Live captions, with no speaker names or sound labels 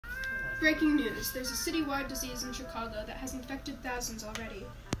Breaking news. There's a citywide disease in Chicago that has infected thousands already.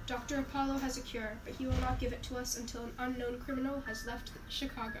 Dr. Apollo has a cure, but he will not give it to us until an unknown criminal has left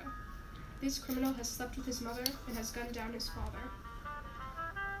Chicago. This criminal has slept with his mother and has gunned down his father.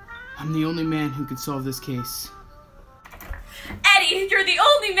 I'm the only man who can solve this case. Eddie, you're the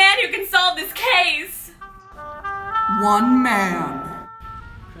only man who can solve this case! One man.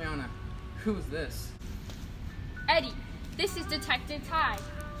 Kriana, who is this? Eddie, this is Detective Ty.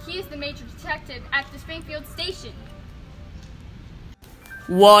 He is the major detective at the Springfield station.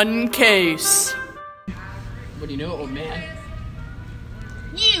 One case. What do you know, old man?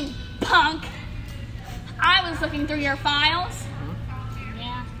 You punk! I was looking through your files.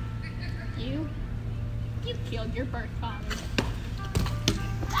 Yeah. You killed your birth father.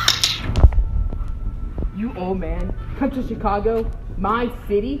 You old man, come to Chicago, my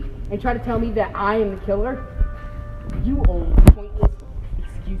city, and try to tell me that I am the killer? You old pointless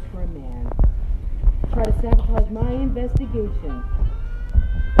excuse for a man. Try to sabotage my investigation.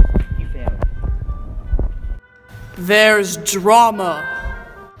 You failed. There's drama.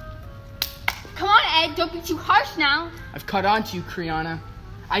 Come on, Ed, don't be too harsh now. I've caught on to you, Kriana.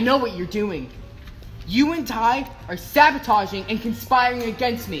 I know what you're doing. You and Ty are sabotaging and conspiring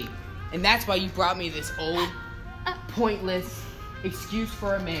against me. And that's why you brought me this old, pointless excuse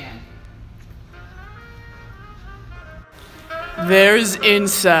for a man. There's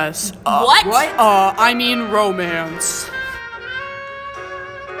incest. What? I mean romance.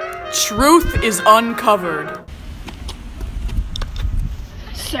 Truth is uncovered.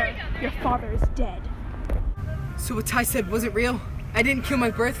 Sir, your father is dead. So what Ty said wasn't real? I didn't kill my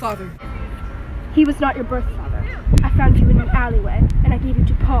birth father. He was not your birth father. I found you in an alleyway, and I gave you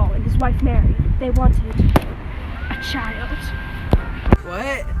to Paul and his wife Mary. They wanted a child.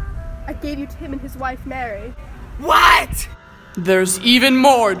 What? I gave you to him and his wife Mary. What? There's even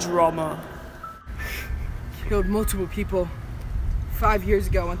more drama. Killed multiple people. 5 years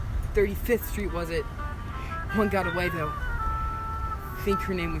ago on 35th Street, was it? One got away, though. I think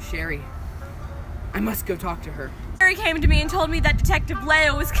her name was Sherry. I must go talk to her. Sherry came to me and told me that Detective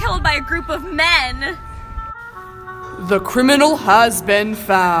Leo was killed by a group of men. The criminal has been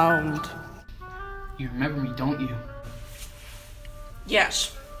found. You remember me, don't you?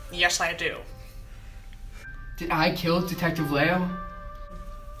 Yes. Yes, I do. Did I kill Detective Leo?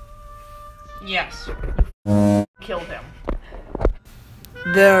 Yes. Killed him.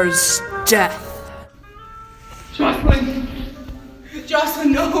 There's death. Jocelyn!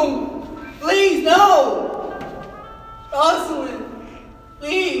 Jocelyn, no! Please, no! Jocelyn!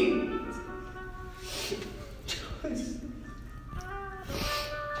 Please!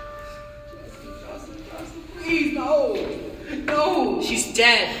 Jocelyn, please, no! No! She's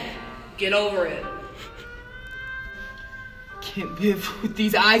dead. Get over it. Can't live with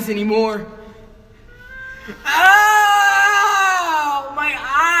these eyes anymore. Ow! My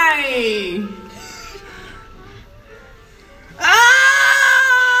eye!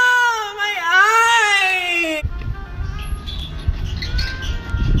 Ah! My eye!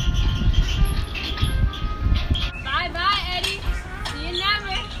 Bye-bye, Eddie. See you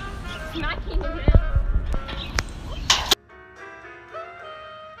never. It's my kingdom now.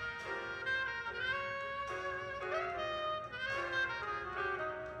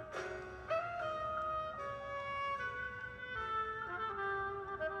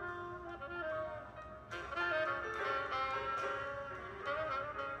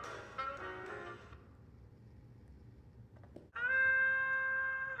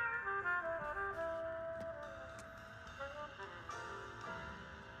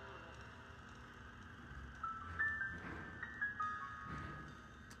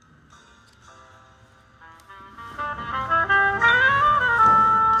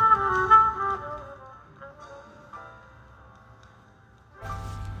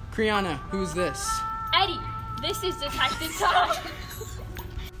 Kriana, who's this? Eddie, this is Detective Ty.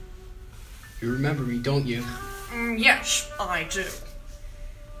 You remember me, don't you? Yes, I do.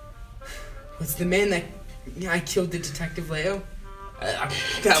 What's the man that I killed the Detective Leo?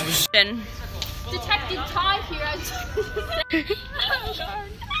 That was... Detective Ty here.